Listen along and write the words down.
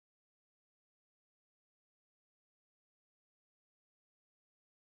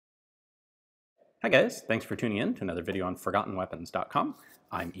Hi guys, thanks for tuning in to another video on ForgottenWeapons.com.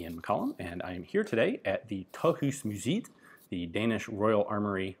 I'm Ian McCollum and I am here today at the Museet, the Danish Royal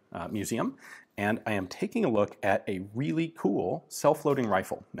Armoury Museum, and I am taking a look at a really cool self-loading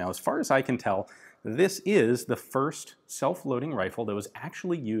rifle. Now, as far as I can tell, this is the first self-loading rifle that was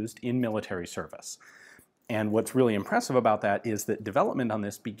actually used in military service. And what's really impressive about that is that development on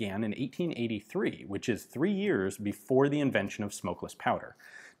this began in 1883, which is 3 years before the invention of smokeless powder.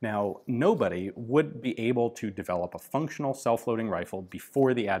 Now, nobody would be able to develop a functional self-loading rifle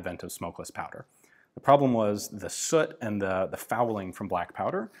before the advent of smokeless powder. The problem was the soot and the fouling from black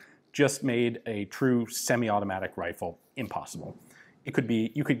powder just made a true semi-automatic rifle impossible. It could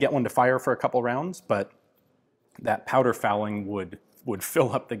be, you could get one to fire for a couple rounds, but that powder fouling would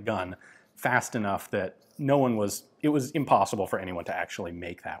fill up the gun fast enough that it was impossible for anyone to actually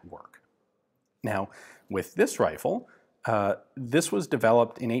make that work. Now, with this rifle, this was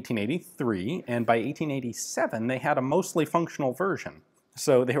developed in 1883, and by 1887 they had a mostly functional version.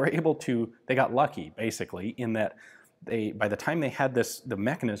 So they were able to, they got lucky basically in that by the time they had the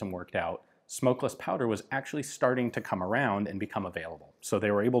mechanism worked out, smokeless powder was actually starting to come around and become available. So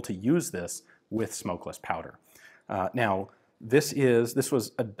they were able to use this with smokeless powder. Now, this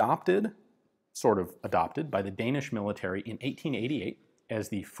was sort of adopted by the Danish military in 1888 as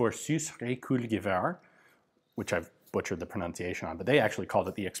the Forsøgsrekylgevær, which I've butchered the pronunciation on, but they actually called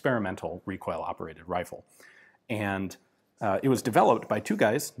it the experimental recoil-operated rifle. And it was developed by two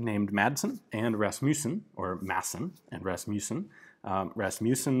guys named Madsen and Rasmussen, or Madsen and Rasmussen.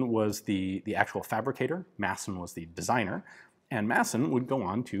 Rasmussen was the actual fabricator, Madsen was the designer, and Madsen would go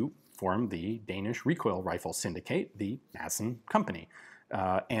on to form the Danish recoil rifle syndicate, the Madsen Company.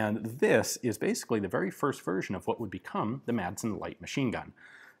 And this is basically the very first version of what would become the Madsen light machine gun.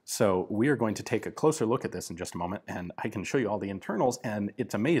 So we are going to take a closer look at this in just a moment, and I can show you all the internals, and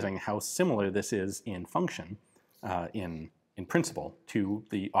it's amazing how similar this is in function, in principle, to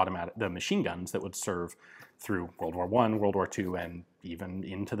the machine guns that would serve through World War I, World War II, and even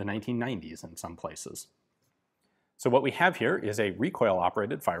into the 1990s in some places. So what we have here is a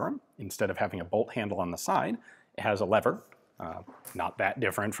recoil-operated firearm. Instead of having a bolt handle on the side, it has a lever, not that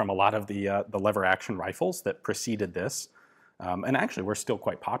different from a lot of the lever-action rifles that preceded this. And actually were still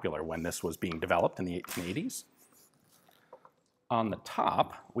quite popular when this was being developed in the 1880s. On the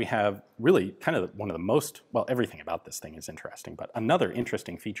top, we have really kind of one of the most, well, everything about this thing is interesting, but another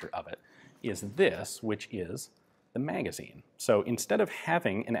interesting feature of it is this, which is the magazine. So instead of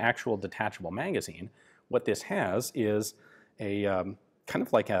having an actual detachable magazine, what this has is a kind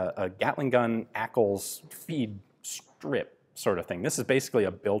of like a Gatling gun Ackles feed strip sort of thing. This is basically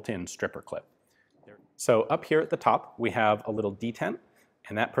a built-in stripper clip. So up here at the top, we have a little detent,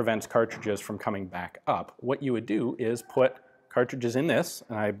 and that prevents cartridges from coming back up. What you would do is put cartridges in this,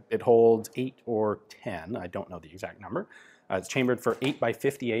 and it holds 8 or 10, I don't know the exact number. It's chambered for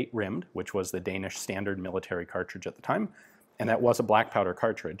 8x58 rimmed, which was the Danish standard military cartridge at the time, and that was a black powder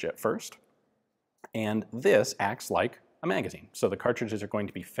cartridge at first. And this acts like a magazine. So the cartridges are going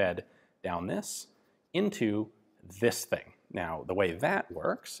to be fed down this into this thing. Now, the way that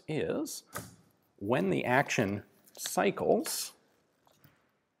works is when the action cycles,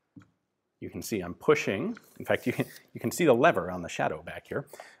 you can see I'm pushing. In fact, you can see the lever on the shadow back here.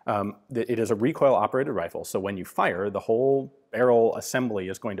 It is a recoil-operated rifle, so when you fire, the whole barrel assembly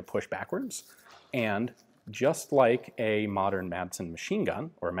is going to push backwards. And just like a modern Madsen machine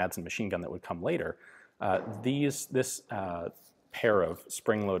gun, or a Madsen machine gun that would come later, this pair of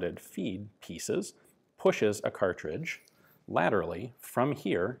spring-loaded feed pieces pushes a cartridge laterally from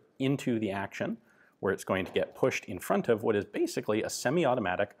here into the action, where it's going to get pushed in front of what is basically a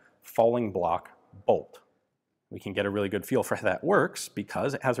semi-automatic falling block bolt. We can get a really good feel for how that works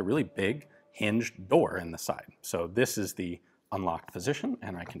because it has a really big hinged door in the side. So this is the unlocked position,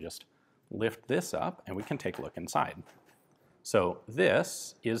 and I can just lift this up and we can take a look inside. So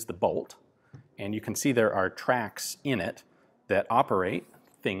this is the bolt, and you can see there are tracks in it that operate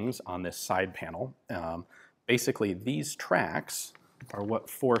things on this side panel. Basically, these tracks are what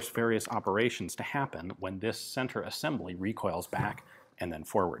force various operations to happen when this center assembly recoils back and then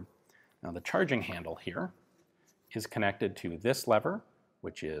forward. Now, the charging handle here is connected to this lever,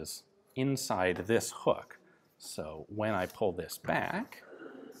 which is inside this hook. So when I pull this back,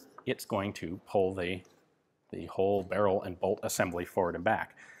 it's going to pull the whole barrel and bolt assembly forward and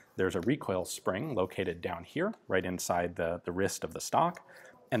back. There's a recoil spring located down here, right inside the wrist of the stock.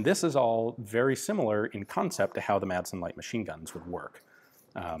 And this is all very similar in concept to how the Madsen light machine guns would work,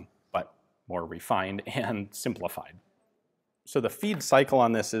 but more refined and simplified. So the feed cycle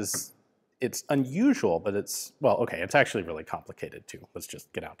on this is it's unusual, but it's, well, okay, it's actually really complicated too. Let's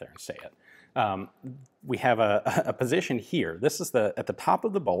just get out there and say it. We have a position here. This is at the top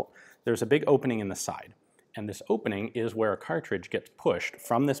of the bolt, there's a big opening in the side. And this opening is where a cartridge gets pushed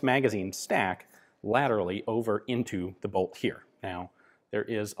from this magazine stack laterally over into the bolt here. Now, there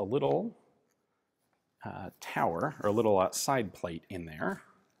is a little tower, or a little side plate in there.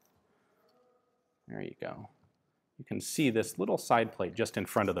 There you go. You can see this little side plate just in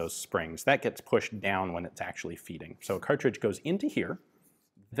front of those springs. That gets pushed down when it's actually feeding. So a cartridge goes into here,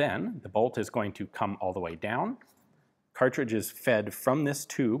 then the bolt is going to come all the way down. Cartridge is fed from this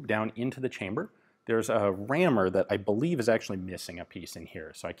tube down into the chamber. There's a rammer that I believe is actually missing a piece in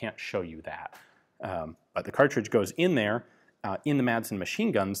here, so I can't show you that. But the cartridge goes in there. In the Madsen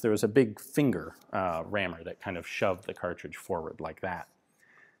machine guns, there was a big finger rammer that kind of shoved the cartridge forward like that.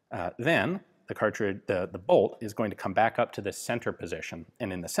 Then the cartridge, the bolt is going to come back up to the center position.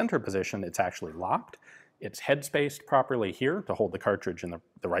 And in the center position, it's actually locked. It's head spaced properly here to hold the cartridge in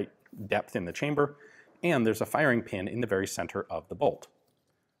the right depth in the chamber. And there's a firing pin in the very center of the bolt.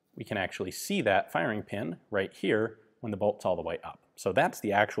 We can actually see that firing pin right here when the bolt's all the way up. So that's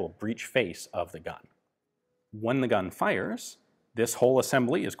the actual breech face of the gun. When the gun fires, this whole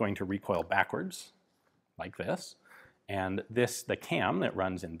assembly is going to recoil backwards like this. And the cam that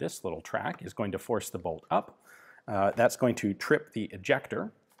runs in this little track is going to force the bolt up. That's going to trip the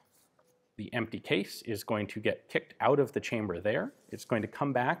ejector. The empty case is going to get kicked out of the chamber there. It's going to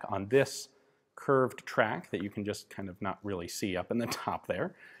come back on this curved track that you can just kind of not really see up in the top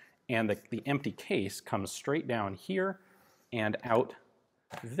there. And the empty case comes straight down here and out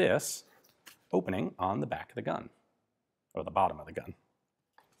this opening on the back of the gun, or the bottom of the gun.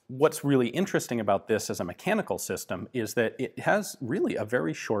 What's really interesting about this as a mechanical system is that it has really a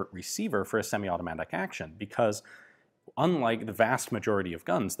very short receiver for a semi-automatic action, because unlike the vast majority of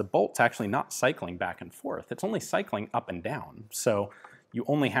guns, the bolt's actually not cycling back and forth. It's only cycling up and down. So you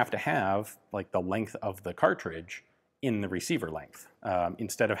only have to have like the length of the cartridge in the receiver length,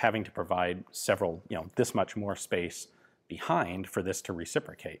 instead of having to provide several, this much more space behind for this to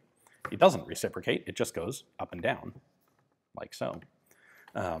reciprocate. It doesn't reciprocate, it just goes up and down, like so.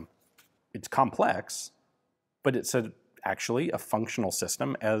 It's complex, but it's actually a functional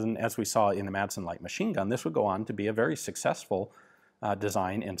system, and as we saw in the Madsen light machine gun, this would go on to be a very successful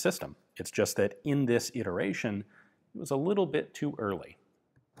design and system. It's just that in this iteration, it was a little bit too early.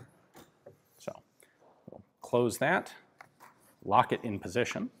 So we'll close that, lock it in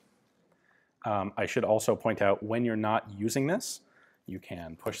position. I should also point out, when you're not using this, you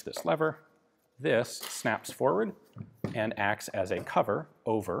can push this lever. This snaps forward and acts as a cover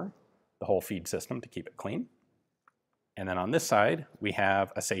over the whole feed system to keep it clean. And then on this side, we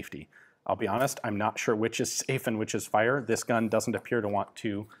have a safety. I'll be honest, I'm not sure which is safe and which is fire. This gun doesn't appear to want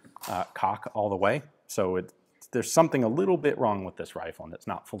to cock all the way. So there's something a little bit wrong with this rifle, and it's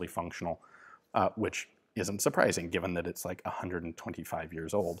not fully functional, which isn't surprising given that it's like 125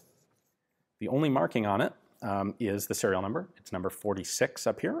 years old. The only marking on it is the serial number. It's number 46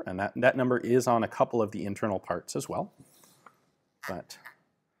 up here, and that number is on a couple of the internal parts as well. But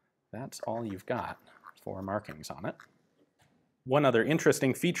that's all you've got for markings on it. One other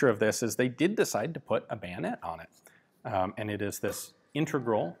interesting feature of this is they did decide to put a bayonet on it. And it is this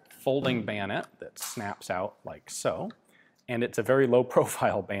integral folding bayonet that snaps out like so. And it's a very low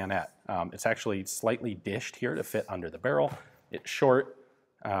profile bayonet. It's actually slightly dished here to fit under the barrel. It's short.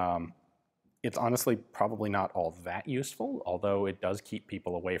 It's honestly probably not all that useful, although it does keep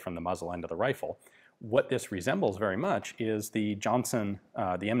people away from the muzzle end of the rifle. What this resembles very much is the Johnson,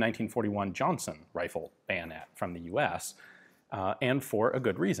 the M1941 Johnson rifle bayonet from the US, and for a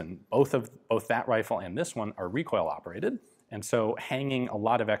good reason. Both that rifle and this one are recoil operated, and so hanging a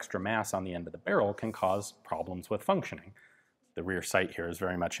lot of extra mass on the end of the barrel can cause problems with functioning. The rear sight here is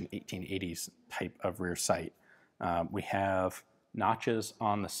very much an 1880s type of rear sight. We have notches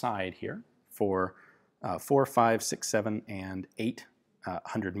on the side here for 4, 5, 6, 7, and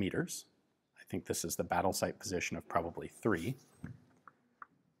 800 meters. I think this is the battle sight position of probably 3.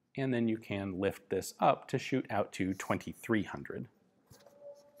 And then you can lift this up to shoot out to 2300,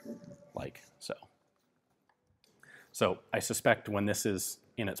 like so. So I suspect when this is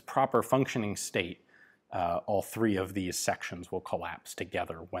in its proper functioning state, all 3 of these sections will collapse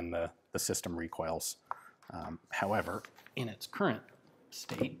together when the system recoils. However, in its current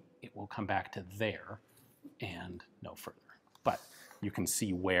state, it will come back to there and no further. But you can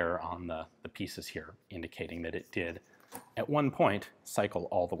see wear on the pieces here, indicating that it did, at one point, cycle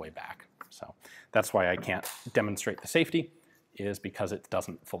all the way back. So that's why I can't demonstrate the safety, is because it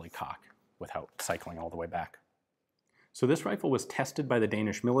doesn't fully cock without cycling all the way back. So this rifle was tested by the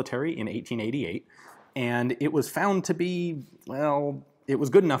Danish military in 1888, and it was found to be, well, it was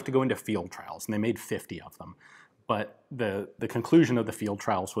good enough to go into field trials, and they made 50 of them. But the conclusion of the field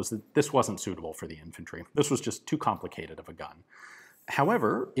trials was that this wasn't suitable for the infantry. This was just too complicated of a gun.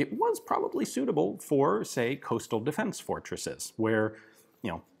 However, it was probably suitable for, say, coastal defense fortresses, where,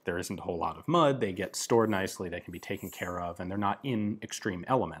 there isn't a whole lot of mud, they get stored nicely, they can be taken care of, and they're not in extreme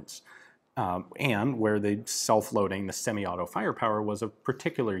elements. And where the self-loading, the semi-auto firepower was of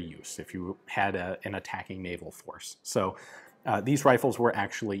particular use if you had an attacking naval force. So these rifles were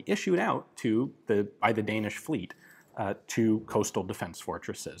actually issued out by the Danish fleet to coastal defense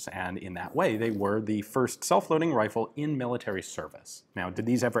fortresses, and in that way they were the first self-loading rifle in military service. Now, did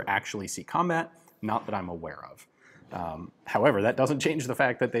these ever actually see combat? Not that I'm aware of. However, that doesn't change the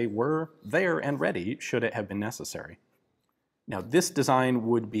fact that they were there and ready should it have been necessary. Now, this design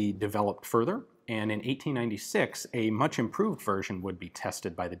would be developed further, and in 1896 a much improved version would be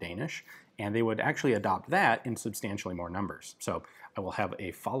tested by the Danish, and they would actually adopt that in substantially more numbers. So I will have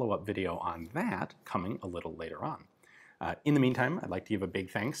a follow-up video on that coming a little later on. In the meantime, I'd like to give a big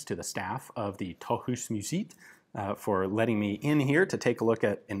thanks to the staff of the Forsøgsrekylgevær for letting me in here to take a look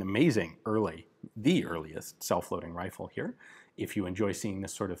at an amazing the earliest self-loading rifle here. If you enjoy seeing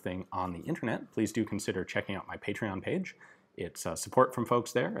this sort of thing on the internet, please do consider checking out my Patreon page. It's support from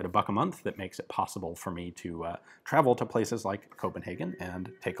folks there at $1 a month that makes it possible for me to travel to places like Copenhagen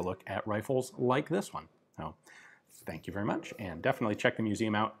and take a look at rifles like this one. So, thank you very much, and definitely check the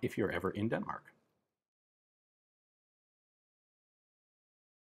museum out if you're ever in Denmark.